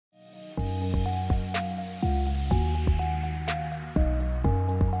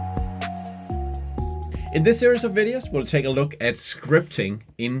In this series of videos, we'll take a look at scripting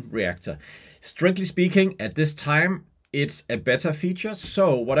in Reactor. Strictly speaking, at this time, it's a beta feature.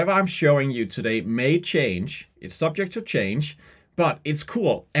 So whatever I'm showing you today may change. It's subject to change, but it's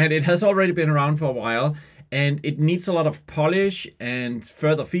cool. And it has already been around for a while. And it needs a lot of polish and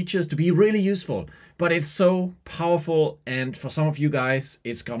further features to be really useful. But it's so powerful. And for some of you guys,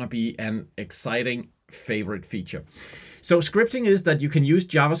 it's gonna be an exciting favorite feature. So scripting is that you can use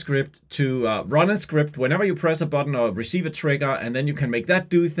JavaScript to run a script whenever you press a button or receive a trigger, and then you can make that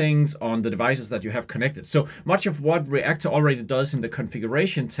do things on the devices that you have connected. So much of what Reactor already does in the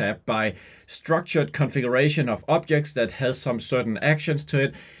configuration tab by structured configuration of objects that has some certain actions to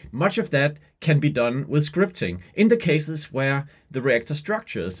it, much of that can be done with scripting in the cases where the Reactor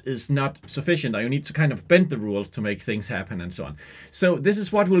structures is not sufficient. You need to kind of bend the rules to make things happen and so on. So this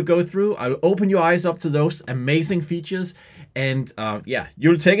is what we'll go through. I'll open your eyes up to those amazing features, and yeah,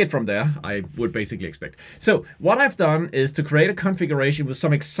 you'll take it from there, I would basically expect. So what I've done is to create a configuration with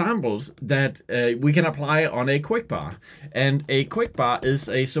some examples that we can apply on a quick bar. And a quick bar is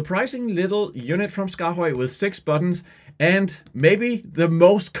a surprising little unit from SKAARHOJ with 6 buttons and maybe the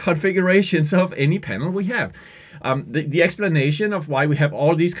most configurations of any panel we have. The explanation of why we have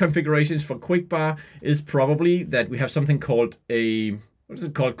all these configurations for quick bar is probably that we have something called a, what is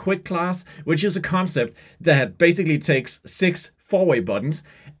it called? Quick class, which is a concept that basically takes 6 four-way buttons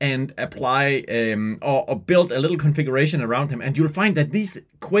and apply or build a little configuration around them. And you'll find that these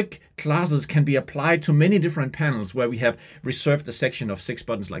quick classes can be applied to many different panels where we have reserved a section of 6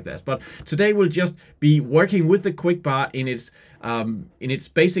 buttons like that. But today we'll just be working with the quick bar in its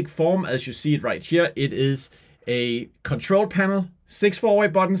basic form as you see it right here. It is a control panel, 6 four-way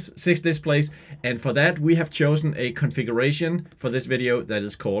buttons, 6 displays, and for that we have chosen a configuration for this video that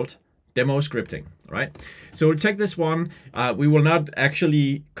is called demo scripting. All right, so we'll take this one. We will not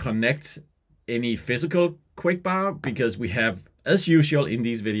actually connect any physical quick bar because we have, as usual in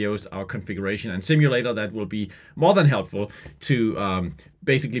these videos, our configuration and simulator that will be more than helpful to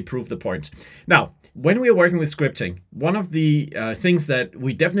basically prove the point. Now, when we are working with scripting, one of the things that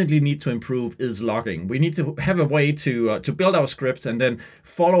we definitely need to improve is logging. We need to have a way to build our scripts and then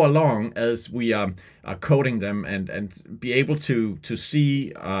follow along as we are coding them and be able to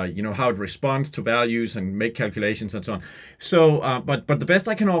see you know, how it responds to values and make calculations and so on. So, but the best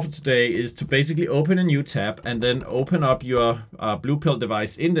I can offer today is to basically open a new tab and then open up your blue pill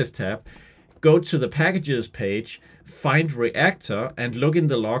device in this tab. Go to the packages page, find Reactor, and look in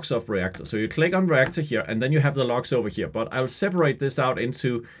the logs of Reactor. So you click on Reactor here, and then you have the logs over here. But I'll separate this out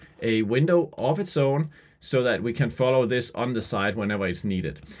into a window of its own so that we can follow this on the side whenever it's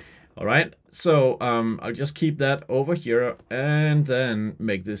needed. All right, so I'll just keep that over here and then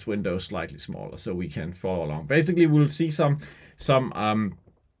make this window slightly smaller so we can follow along. Basically, we'll see some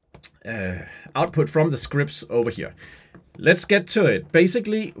output from the scripts over here. Let's get to it.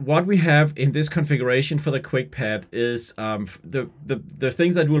 Basically, what we have in this configuration for the quick pad is the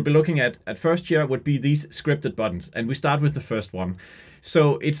things that we'll be looking at first here would be these scripted buttons. And we start with the first one.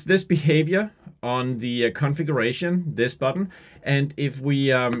 So it's this behavior on the configuration, this button. And if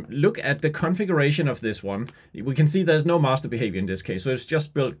we look at the configuration of this one, we can see there's no master behavior in this case. So it's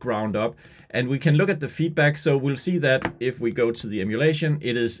just built ground up. And we can look at the feedback. So we'll see that if we go to the emulation,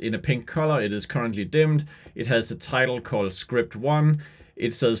 it is in a pink color. It is currently dimmed. It has a title called script 1.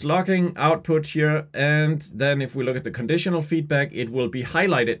 It says logging output here. And then if we look at the conditional feedback, it will be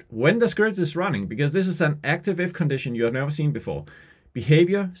highlighted when the script is running, because this is an active if condition you have never seen before.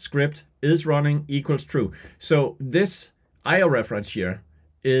 Behavior script is running equals true. So this IO reference here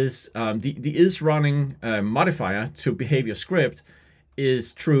is the is running modifier to behavior script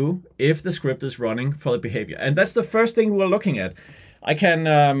is true if the script is running for the behavior. And that's the first thing we're looking at. I can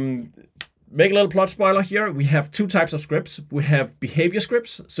make a little plot spoiler here. We have 2 types of scripts. We have behavior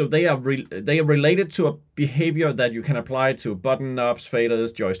scripts. So they are related to a behavior that you can apply to button knobs,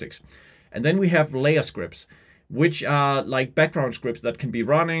 faders, joysticks. And then we have layer scripts, which are like background scripts that can be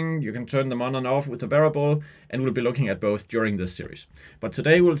running. You can turn them on and off with a variable, and we'll be looking at both during this series. But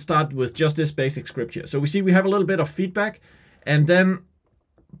today we'll start with just this basic script here. So we see we have a little bit of feedback, and then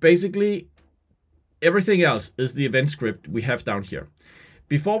basically everything else is the event script we have down here.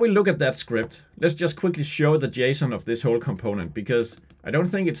 Before we look at that script, let's just quickly show the JSON of this whole component, because I don't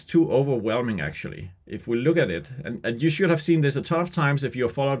think it's too overwhelming actually. If we look at it, and you should have seen this a ton of times if you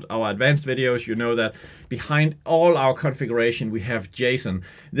have followed our advanced videos, you know that behind all our configuration we have JSON.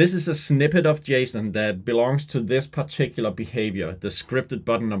 This is a snippet of JSON that belongs to this particular behavior, the scripted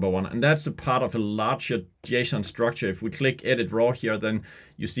button number 1, and that's a part of a larger JSON structure. If we click edit raw here, then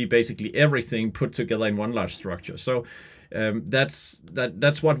you see basically everything put together in one large structure. So that's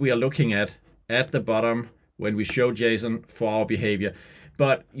what we are looking at at the bottom when we show JSON for our behavior.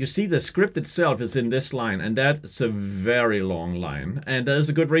 But you see the script itself is in this line, and that's a very long line. And there's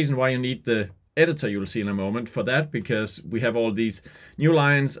a good reason why you need the editor you'll see in a moment for that, because we have all these new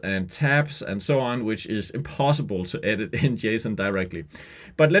lines and tabs and so on, which is impossible to edit in JSON directly.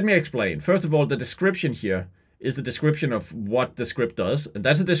 But let me explain. First of all, the description here is the description of what the script does, and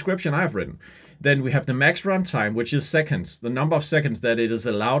that's a description I've written. Then we have the max runtime, which is seconds, the number of seconds that it is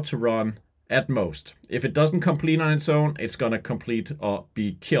allowed to run at most. If it doesn't complete on its own, it's gonna complete or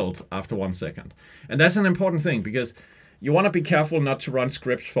be killed after 1 second. And that's an important thing, because you wanna be careful not to run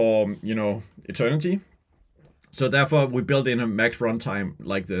scripts for, you know, eternity. So therefore we build in a max runtime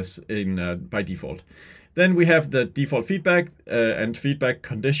like this in by default. Then we have the default feedback and feedback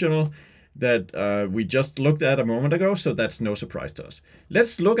conditional that we just looked at a moment ago, so that's no surprise to us.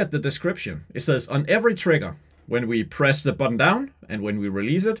 Let's look at the description. It says on every trigger, when we press the button down and when we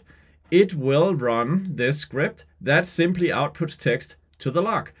release it, it will run this script that simply outputs text to the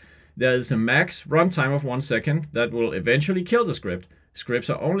log. There is a max runtime of 1 second that will eventually kill the script. Scripts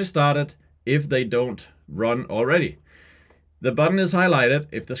are only started if they don't run already. The button is highlighted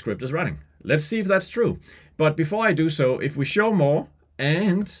if the script is running. Let's see if that's true. But before I do so, if we show more,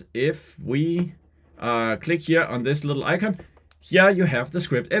 and if we click here on this little icon, here you have the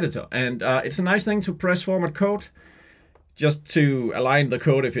script editor. And it's a nice thing to press format code, just to align the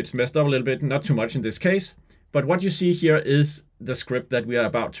code if it's messed up a little bit, not too much in this case. But what you see here is the script that we are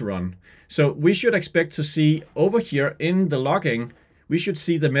about to run. So we should expect to see over here in the logging, we should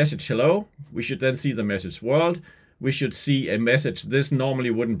see the message hello. We should then see the message world. We should see a message this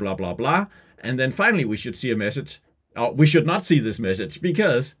normally wouldn't blah, blah, blah. And then finally we should see a message. We should not see this message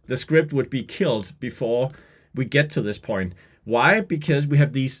because the script would be killed before we get to this point. Why? Because we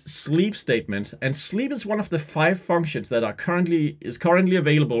have these sleep statements, and sleep is one of the 5 functions that are currently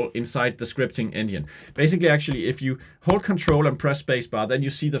available inside the scripting engine. Basically, actually, if you hold Control and press spacebar, then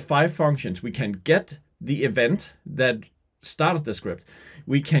you see the 5 functions. We can get the event that started the script.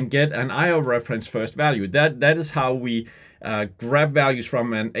 We can get an IO reference first value. That is how we grab values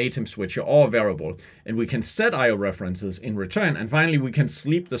from an ATEM switcher or a variable, and we can set IO references in return. And finally, we can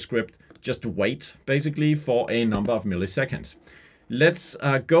sleep the script, just wait basically for a number of milliseconds. Let's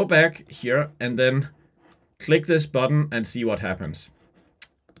go back here and then click this button and see what happens.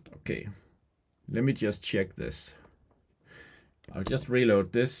 Okay, let me just check this. I'll just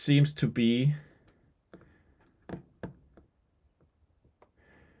reload. This seems to be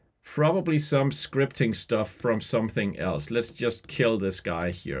probably some scripting stuff from something else. Let's just kill this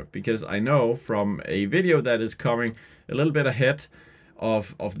guy here, because I know from a video that is coming a little bit ahead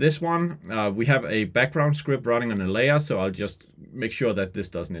of this one, we have a background script running on a layer, so I'll just make sure that this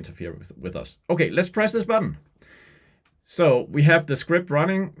doesn't interfere with us. Okay, let's press this button. So we have the script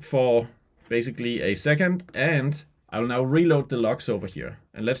running for basically a second, and I'll now reload the logs over here.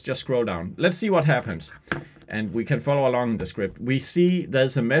 And let's just scroll down. Let's see what happens. And we can follow along the script. We see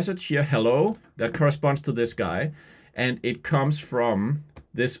there's a message here, hello, that corresponds to this guy. And it comes from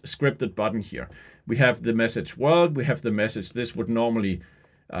this scripted button here. We have the message world, we have the message this normally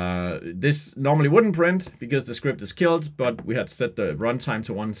wouldn't print because the script is killed, but we had set the runtime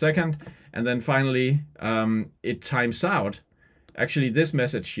to 1 second. And then finally, it times out. Actually, this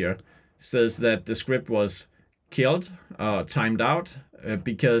message here says that the script was killed, timed out,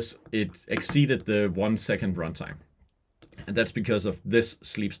 because it exceeded the 1 second runtime. And that's because of this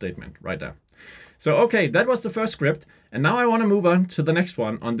sleep statement right there. So, okay, that was the first script. And now I want to move on to the next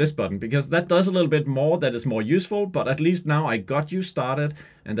one on this button, because that does a little bit more, that is more useful, but at least now I got you started,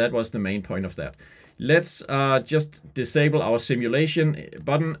 and that was the main point of that. Let's just disable our simulation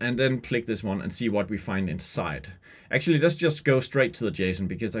button and then click this one and see what we find inside. Actually, let's just go straight to the JSON,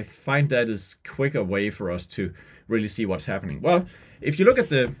 because I find that is a quicker way for us to really see what's happening. Well, if you look at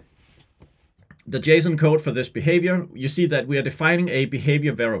the JSON code for this behavior, you see that we are defining a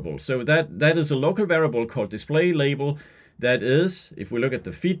behavior variable. So that is a local variable called display label. That is, if we look at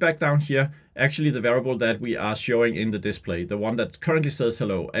the feedback down here, actually the variable that we are showing in the display, the one that currently says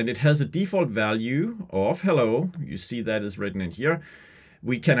hello. And it has a default value of hello. You see that is written in here.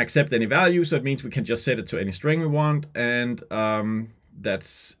 We can accept any value, so it means we can just set it to any string we want. And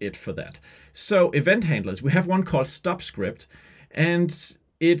that's it for that. So event handlers, we have one called stop script. And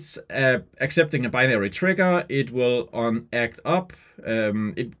it's accepting a binary trigger. It will on act up.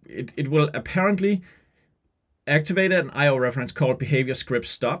 It will apparently activate an IO reference called behavior script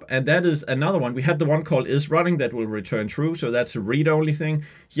stop. And that is another one. We had the one called is running that will return true. So that's a read only thing.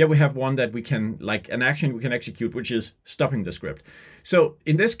 Here we have one that we can, like an action we can execute, which is stopping the script. So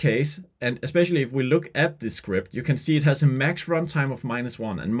in this case, and especially if we look at this script, you can see it has a max runtime of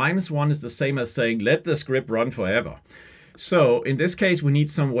 -1, and -1 is the same as saying let the script run forever. So in this case, we need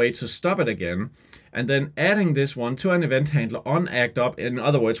some way to stop it again, and then adding this one to an event handler on act up. In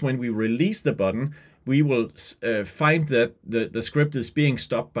other words, when we release the button, we will find that the script is being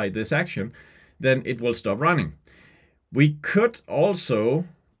stopped by this action, then it will stop running. We could also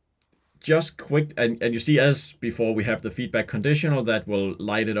just quick, and you see as before, we have the feedback conditional that will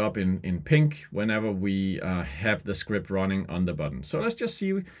light it up in pink whenever we have the script running on the button. So let's just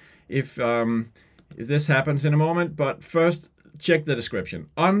see if this happens in a moment, but first check the description.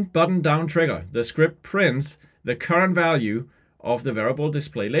 On button down trigger, the script prints the current value of the variable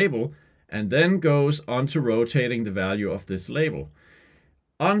display label and then goes on to rotating the value of this label.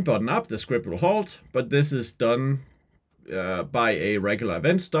 On button up, the script will halt, but this is done by a regular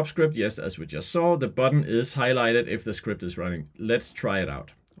event stop script. Yes, as we just saw, the button is highlighted if the script is running. Let's try it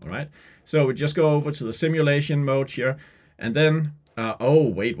out. All right. So we just go over to the simulation mode here, and then, oh,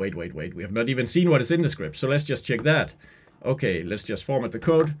 wait. We have not even seen what is in the script. So let's just check that. Okay, let's just format the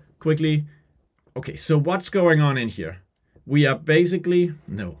code quickly. Okay, so what's going on in here? We are basically,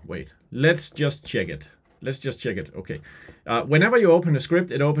 no, wait, let's just check it. Let's just check it. Okay. Whenever you open a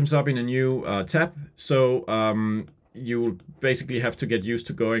script, it opens up in a new tab. So you basically have to get used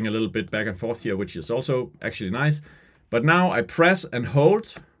to going a little bit back and forth here, which is also actually nice. But now I press and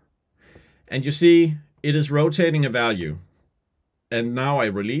hold, and you see it is rotating a value. And now I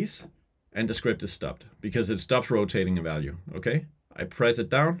release, and the script is stopped because it stops rotating a value. Okay, I press it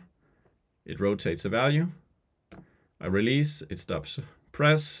down, it rotates a value. I release, it stops.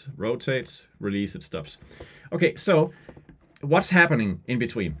 Press, rotates, release, it stops. Okay, so what's happening in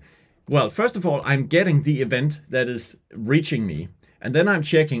between? Well, first of all, I'm getting the event that is reaching me, and then I'm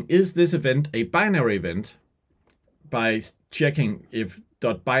checking, is this event a binary event by checking if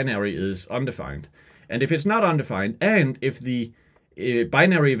 .binary is undefined. And if it's not undefined, and if the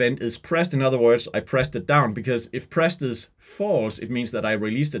binary event is pressed, in other words, I pressed it down, because if pressed is false, it means that I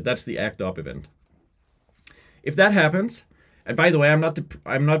released it. That's the act up event. If that happens, and by the way,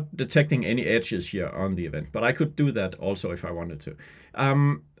 I'm not detecting any edges here on the event, but I could do that also if I wanted to.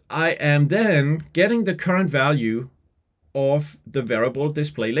 I am then getting the current value of the variable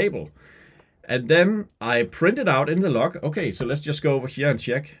display label. And then I print it out in the log. Okay, so let's just go over here and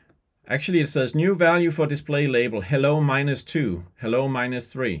check. Actually, it says new value for display label, hello -2, hello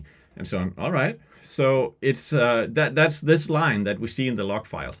 -3, and so on. All right, so it's that's this line that we see in the log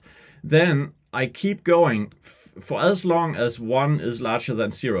files. Then I keep going for as long as 1 is larger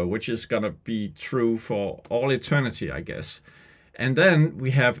than 0, which is gonna be true for all eternity, I guess. And then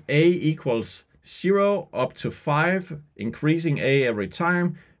we have a equals 0 up to 5, increasing a every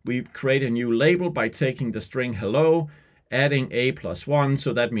time. We create a new label by taking the string hello, adding a plus 1,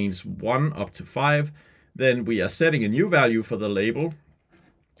 so that means 1 up to 5. Then we are setting a new value for the label.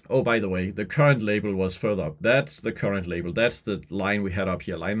 Oh, by the way, the current label was further up. That's the current label. That's the line we had up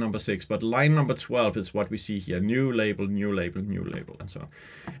here, line number 6. But line number 12 is what we see here. New label, new label, new label, and so on.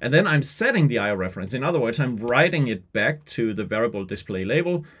 And then I'm setting the IO reference. In other words, I'm writing it back to the variable display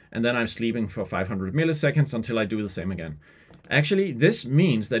label, and then I'm sleeping for 500 milliseconds until I do the same again. Actually, this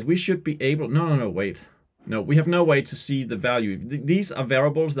means that we should be able... No, wait. No, we have no way to see the value. These are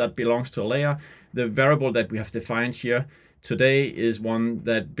variables that belongs to a layer. The variable that we have defined here today is one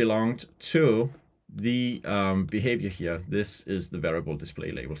that belonged to the behavior here. This is the variable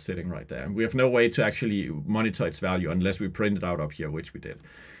display label sitting right there. And we have no way to actually monitor its value unless we print it out up here, which we did.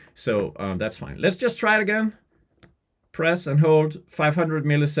 So that's fine. Let's just try it again. Press and hold, 500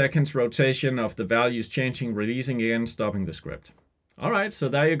 milliseconds rotation of the values changing, releasing again, stopping the script. All right, so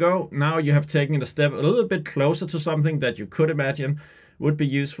there you go. Now you have taken it a step a little bit closer to something that you could imagine would be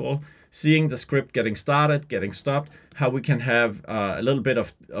useful. Seeing the script getting started, getting stopped, how we can have a little bit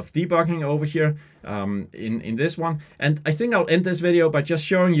of debugging over here in this one. And I think I'll end this video by just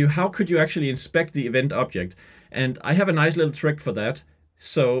showing you how could you actually inspect the event object. And I have a nice little trick for that.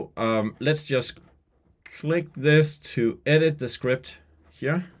 So let's just click this to edit the script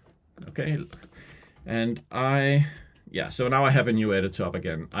here. Okay, and yeah, so now I have a new editor up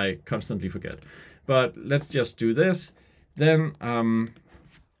again. I constantly forget. But let's just do this. Then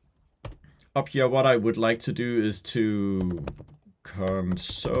up here, what I would like to do is to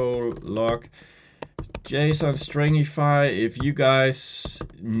console log JSON stringify. If you guys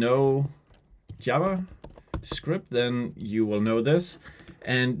know JavaScript, then you will know this.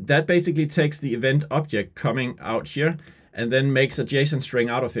 And that basically takes the event object coming out here and then makes a JSON string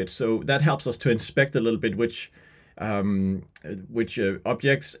out of it. So that helps us to inspect a little bit which which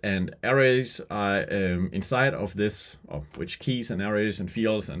objects and arrays are inside of this, or which keys and arrays and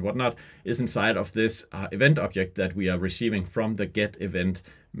fields and whatnot is inside of this event object that we are receiving from the getEvent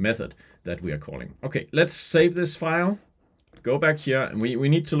method that we are calling. Okay, let's save this file. Go back here, and we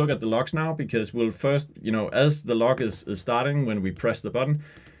need to look at the logs now, because we'll first, as the log is starting, when we press the button,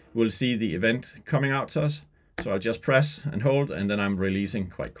 we'll see the event coming out to us. So I'll just press and hold, and then I'm releasing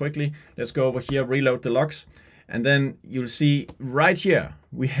quite quickly. Let's go over here, reload the logs, and then you'll see right here,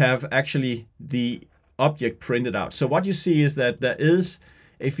 we have actually the object printed out. So what you see is that there is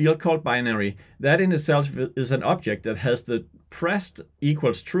a field called binary. That in itself is an object that has the pressed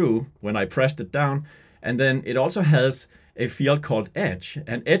equals true when I pressed it down, and then it also has a field called edge,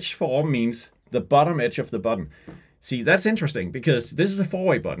 and edge for means the bottom edge of the button. See, that's interesting, because this is a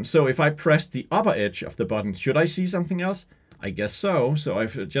four-way button. So if I press the upper edge of the button, should I see something else? I guess so. So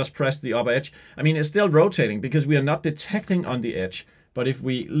I've just pressed the upper edge. I mean, it's still rotating because we are not detecting on the edge. But if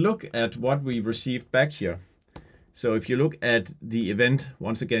we look at what we received back here, so if you look at the event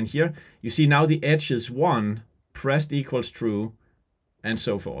once again here, you see now the edge is 1, pressed equals true, and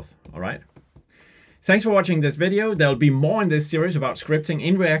so forth. All right. Thanks for watching this video. There'll be more in this series about scripting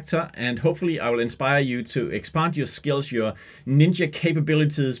in Reactor, and hopefully I will inspire you to expand your skills, your ninja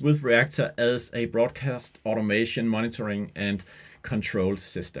capabilities with Reactor as a broadcast automation monitoring and control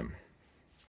system.